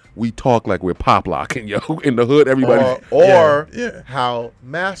be. We talk like we're pop locking, yo. In the hood, everybody. or Yeah. how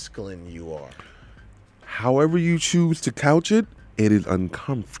masculine you are. However you choose to couch it, it is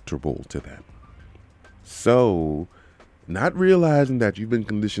uncomfortable to them. So not realizing that you've been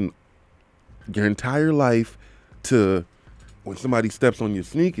conditioned your entire life to when somebody steps on your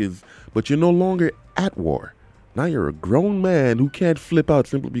sneakers, but you're no longer at war. Now you're a grown man who can't flip out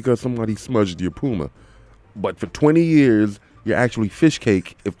simply because somebody smudged your Puma. But for 20 years, you're actually fish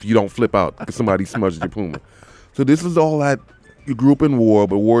cake if you don't flip out because somebody smudged your Puma. So this is all that you grew up in war,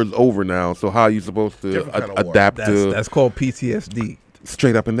 but war is over now. So how are you supposed to Different kind of war. adapt That's called PTSD.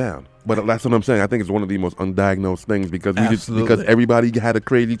 straight up and down? But that's what I'm saying. I think it's one of the most undiagnosed things because Absolutely. because everybody had a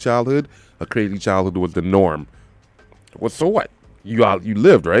crazy childhood. A crazy childhood was the norm. Well, so what? You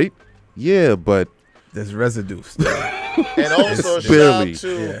lived, right? Yeah, but There's residue still. And also It's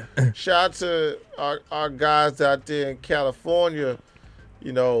barely. shout out to our guys out there in California.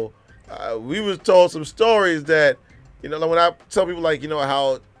 You know, we was told some stories that, you know, when I tell people like, you know,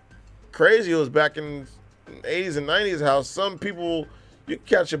 how crazy it was back in the 80s and 90s, how some people, you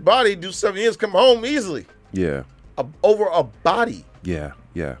catch a body, do 7 years, come home easily yeah, over a body. yeah.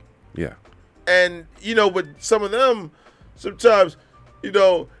 And, you know, but some of them, sometimes, you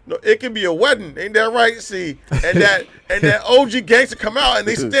know, it can be a wedding, ain't that right? See, and that OG gangster come out and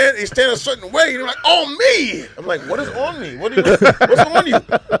they stand a certain way, and they're like, on me. I'm like, what is on me? What's on you?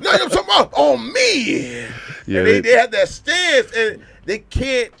 No, I'm talking about on me. Yeah, and they have that stance and they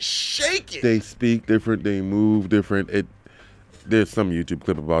can't shake it. They speak different. They move different. There's some YouTube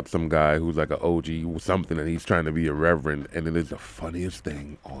clip about some guy who's like an OG or something, and he's trying to be irreverent, and it is the funniest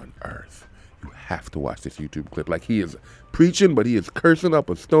thing on earth. You have to watch this YouTube clip. Like, he is preaching, but he is cursing up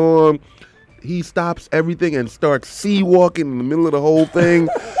a storm. He stops everything and starts sea walking in the middle of the whole thing.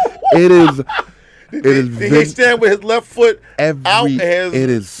 He stand with his left foot out. And it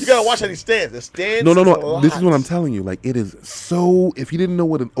is. You gotta watch how he stands. The stance. No. This is what I'm telling you. Like, it is so. If you didn't know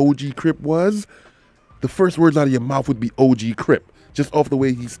what an OG Crip was, the first words out of your mouth would be OG Crip. Just off the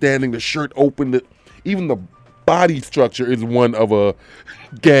way he's standing, the shirt open, even the body structure is one of a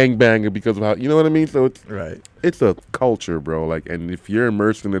gangbanger because of how, you know what I mean? So it's Right. It's a culture, bro. Like, and if you're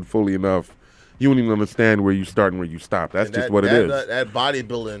immersed in it fully enough, you won't even understand where you start and where you stop. That's just what it is. That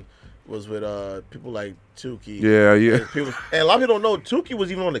bodybuilding was with people like Tukey. Yeah. And a lot of people don't know Tukey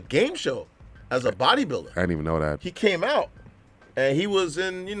was even on a game show as a bodybuilder. I didn't even know that. He came out and he was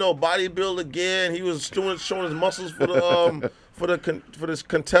in, you know, bodybuilder gear, and he was showing his muscles for the for the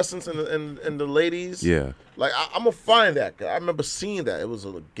contestants and the ladies. Yeah. Like, I'm gonna find that. I remember seeing that. It was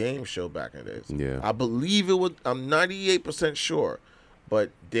a game show back in the days. Yeah. I believe it was. I'm 98% sure,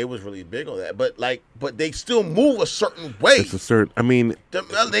 but they was really big on that. But they still move a certain way. It's a certain. I mean,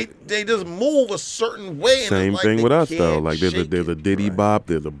 They just move a certain way. same and it's thing like with they us though. can't Like, there's shake a it. Diddy bop.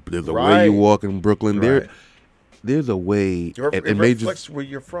 There's a way Right. you walk in Brooklyn. Right. There's a way. It may reflects just where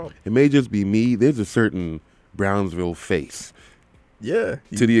you're from. it may just be me. There's a certain Brownsville face. Yeah.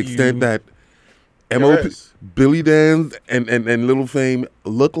 To the extent that There MOP, is. Billy Danze, and Lil Fame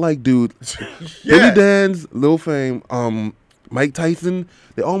look like dudes. Yeah. Billy Danze, Lil Fame, Mike Tyson,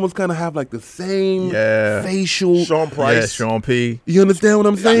 they almost kind of have like the same facial. Sean Price. Yeah, Sean P. You understand what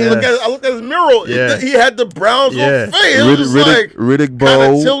I'm saying? I looked at his mirror. Yeah. He had the Brownsville Yeah. face. It was like Riddick Bowe.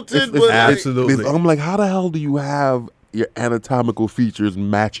 kinda tilted, but Absolutely. I'm like, how the hell do you have your anatomical features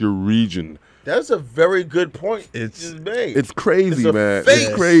match your region? that's a very good point. It's- just made. It's crazy, It's a man. face.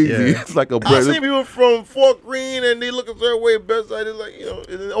 It's crazy. Yeah. It's like a I've bread. seen people from Fort Greene and they look a certain way. Best side is like, you know,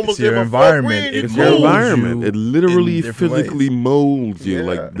 it's almost It's your there, but Fort environment. Greene, you It's It your move. molds environment. you It literally in different physically ways. molds you. Yeah.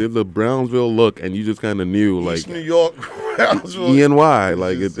 Like, there's a Brownsville look, and you just kind of knew, like, East New York, Brownsville. ENY.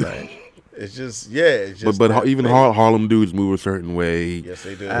 Like, It's it's. just It's just, yeah. It's just But that even thing. Harlem dudes move a certain way. Yes,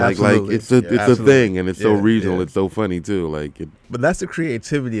 they do. Like Absolutely. it's a Yeah, it's a absolutely. thing, and it's so Yeah, regional. yeah. It's so funny too. Like But that's the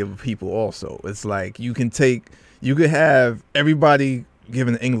creativity of people also. It's like you could have everybody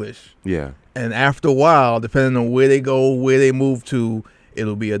giving English, yeah, and after a while, depending on where they go, where they move to,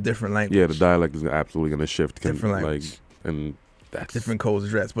 it'll be a different language. yeah. The dialect is absolutely going to shift. Different like, language. and that's Different codes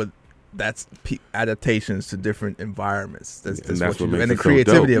address, but that's adaptations to different environments. That's And that's what you what do. And makes the it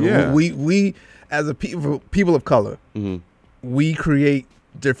so creativity dope. of Yeah. it. We as a people of color, Mhm. we create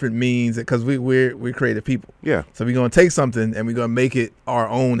different means because we're creative people. Yeah, So we're gonna take something and we're gonna make it our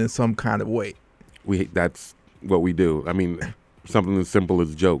own in some kind of way. that's what we do. I mean, something as simple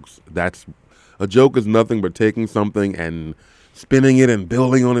as jokes. That's a joke is nothing but taking something and spinning it and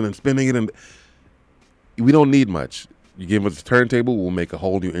building on it and spinning it, and we don't need much. You give us a turntable, we'll make a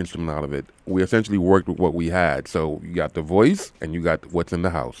whole new instrument out of it. We essentially worked with what we had. So you got the voice and you got what's in the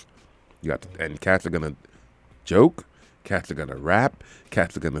house. And cats are gonna joke, cats are gonna rap,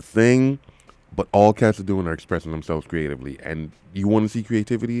 cats are gonna sing, but all cats are doing are expressing themselves creatively. And you want to see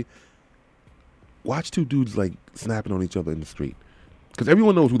creativity? Watch two dudes like snapping on each other in the street, because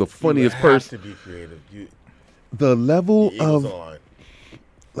everyone knows who the funniest You have person. to be creative. the level Eagles of on.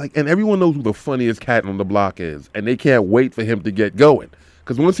 like, and everyone knows who the funniest cat on the block is, and they can't wait for him to get going.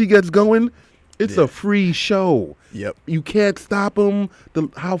 Because once he gets going, it's a free show. Yep. You can't stop him.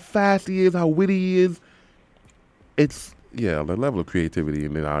 How fast he is, how witty he is. It's the level of creativity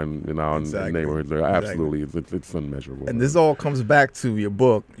in our Exactly. neighborhoods are absolutely it's unmeasurable. And this all comes back to your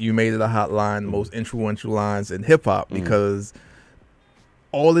book. You made it a hotline, the most influential lines in hip hop, because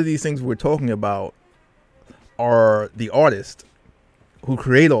all of these things we're talking about are the artists who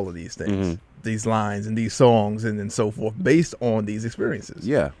create all of these things, these lines and these songs and so forth, based on these experiences.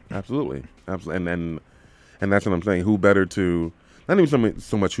 Yeah, absolutely. And that's what I'm saying. Who better to? Not even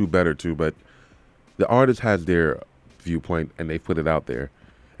so much who better to, but the artist has their viewpoint and they put it out there,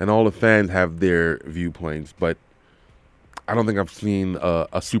 and all the fans have their viewpoints. But I don't think I've seen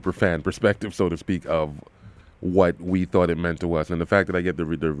a super fan perspective, so to speak, of what we thought it meant to us. And the fact that I get the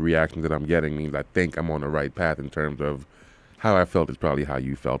reactions that I'm getting means I think I'm on the right path in terms of how I felt is probably how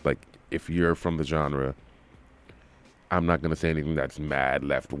you felt. Like, if you're from the genre, I'm not going to say anything that's mad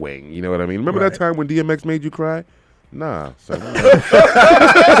left wing. You know what I mean? Remember that time when DMX made you cry? Nah, son.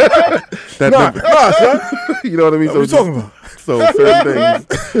 Son. You know what I mean? What are you talking about? So certain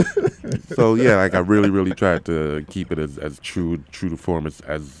things. So yeah, like I really tried to keep it as true to form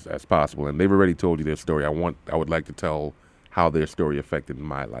as possible. And they've already told you their story. I would like to tell how their story affected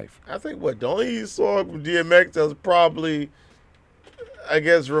my life. I think the only song from DMX that was probably, I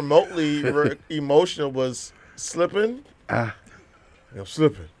guess, remotely emotional was "Slipping." I'm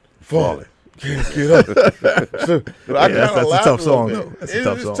slipping, falling, can't get up. That's a tough song, though. That's a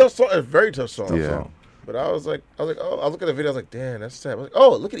tough song. It's a very tough song. Yeah. But I was like, oh, I was looking at the video. I was like, damn, that's sad. I was like,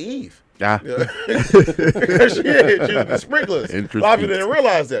 oh, look at Eve. Ah. Yeah. She was in the sprinklers. Interesting. A lot of people didn't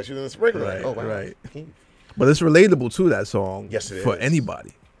realize that she was in the sprinklers. Right, Like, oh, wow. right. But it's relatable to that song. Yes, it for is.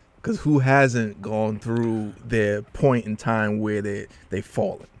 anybody. Because who hasn't gone through their point in time where they've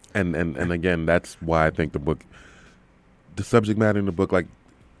fallen? And again, that's why I think the subject matter in the book, like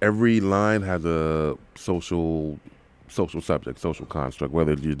every line has a social subject, social construct,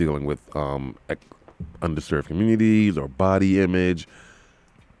 whether you're dealing with underserved communities or body image,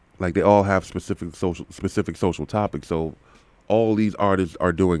 like they all have specific social topics. So all these artists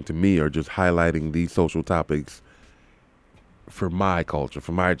are doing to me are just highlighting these social topics for my culture,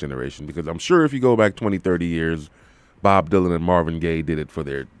 for my generation, because I'm sure if you go back 20, 30 years, Bob Dylan and Marvin Gaye did it for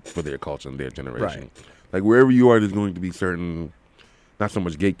their culture and their generation. Right. Like wherever you are, there's going to be certain, not so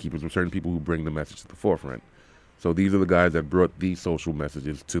much gatekeepers, but certain people who bring the message to the forefront. So these are the guys that brought these social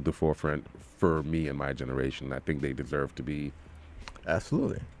messages to the forefront for me and my generation. I think they deserve to be.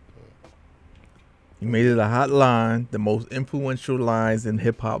 Absolutely. You made it a hot line, the most influential lines in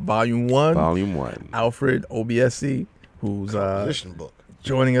hip hop, Volume 1. Volume 1. Alfred OBSC, who's Composition book.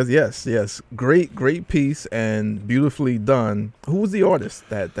 joining us. Yes. Great piece and beautifully done. Who was the artist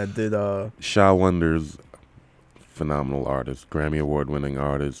that did Shaw Wonder's phenomenal artist, Grammy Award winning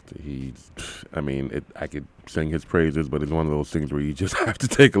artist. I could sing his praises, but it's one of those things where you just have to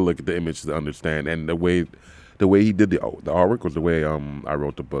take a look at the image to understand. And the way he did the artwork was the way I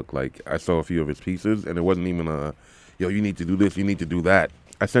wrote the book. Like I saw a few of his pieces, and it wasn't even you need to do this, you need to do that.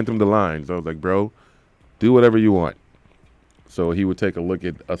 I sent him the lines. I was like, bro, do whatever you want. So he would take a look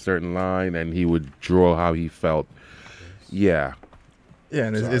at a certain line, and he would draw how he felt. Yeah. Yeah,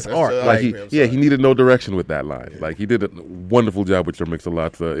 and it's Sorry, art. that's- Like He needed no direction with that line. Like he did a wonderful job with your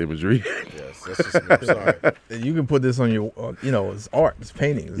Mix-a-Lot's imagery. Yes, that's just me. I'm sorry. you can put this on your, it's art, it's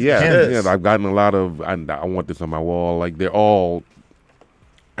painting. It's Yeah, canvas. I've gotten a lot of. I want this on my wall. Like they're all.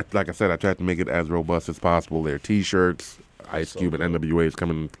 Like I said, I tried to make it as robust as possible. They're T-shirts. Ice Cube and NWA is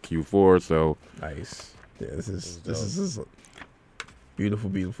coming to Q4, so Nice. Yeah, this is a beautiful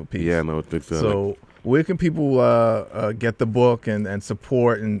piece. yeah, no, it's So where can people get the book and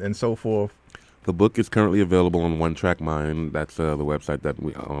support and so forth? the book is currently available on One Track Mind. That's the website that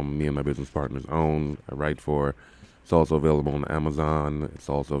me and my business partners own. I write for. It's also available on Amazon. It's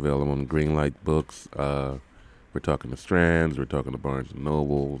also available on Greenlight Books. We're talking to Strands. We're talking to Barnes and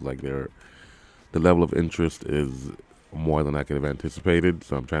Noble. Like the level of interest is more than I could have anticipated.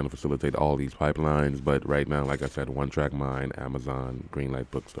 So I'm trying to facilitate all these pipelines. But right now, like I said, One Track Mind, Amazon, Greenlight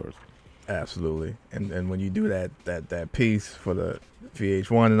Bookstores. Absolutely. And when you do that piece for the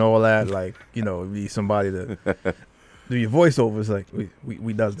VH1 and all that, like, you need somebody to do your voiceovers. Like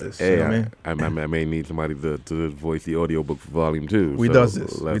we does this. Hey, you know what I mean? I may need somebody to voice the audiobook for Volume 2. We so does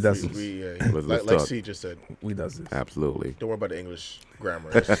this. We let's- does this. We, Let's like talk. C just said, We does this. Absolutely. don't worry about the English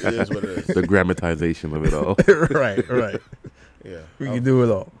grammar. It is what it is. The grammatization of it all. right. Yeah. We can do it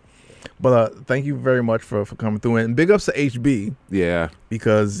all. But thank you very much for coming through. And big ups to HB Yeah.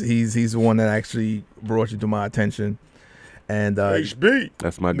 because he's the one that actually brought you to my attention. And HB.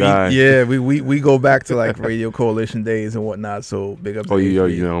 That's my guy. we go back to like Radio Coalition days and whatnot. So big up to Oh,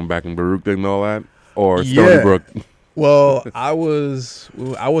 HB. you know, back in Baruch and all that? Or Stony Brook? Well, I was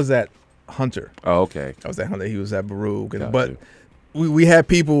at Hunter. Oh, okay. I was at Hunter. He was at Baruch. And, Got but you. we had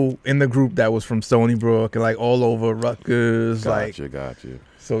people in the group that was from Stony Brook and like all over Rutgers. Gotcha.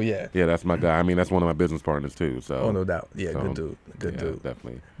 So yeah. Yeah, that's my guy. I mean, that's one of my business partners too. So. Oh, no doubt. Yeah, So, good dude. Good dude.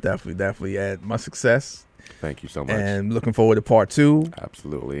 Definitely. And my success. Thank you so much. And looking forward to part 2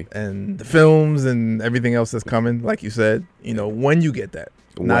 Absolutely. and the films and everything else that's coming. Like you said, you know, when you get that,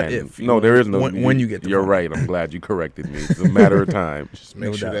 not When? if. No, there is no. when you get. The You're film. right. I'm glad you corrected me. It's a matter of time. Just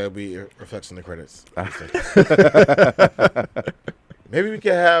make No sure doubt. that we reflects in the credits. Maybe we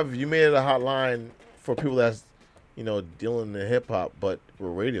could have you made it a hotline for people that's, you know, dealing in hip hop, but we're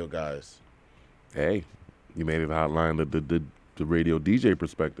radio guys. Hey, you made it a hotline. The radio DJ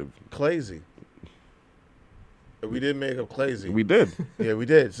perspective. Clazy. We did make up Clazy. We did. Yeah, we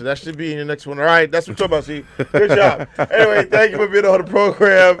did. So that should be in your next one. All right, that's what we're talking about. See, good job. Anyway, thank you for being on the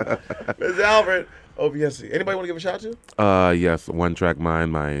program, Ms. Albert. OBSC. Anybody want to give a shout out to? Yes, One Track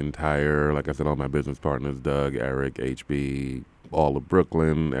Mind, my entire, like I said, all my business partners, Doug, Eric, HB, all of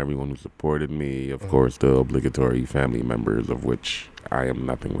Brooklyn, everyone who supported me, of course, the obligatory family members, of which I am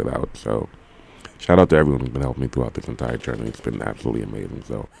nothing without. So shout out to everyone who's been helping me throughout this entire journey. It's been absolutely amazing.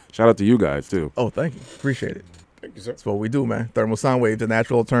 So shout out to you guys, too. Oh, thank you. Appreciate it. Thank you, sir. That's what we do, man. Thermal Sound Wave, the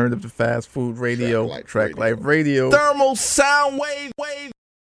natural alternative to fast food radio. Track Life Track Radio. Life Radio. Thermal sound wave.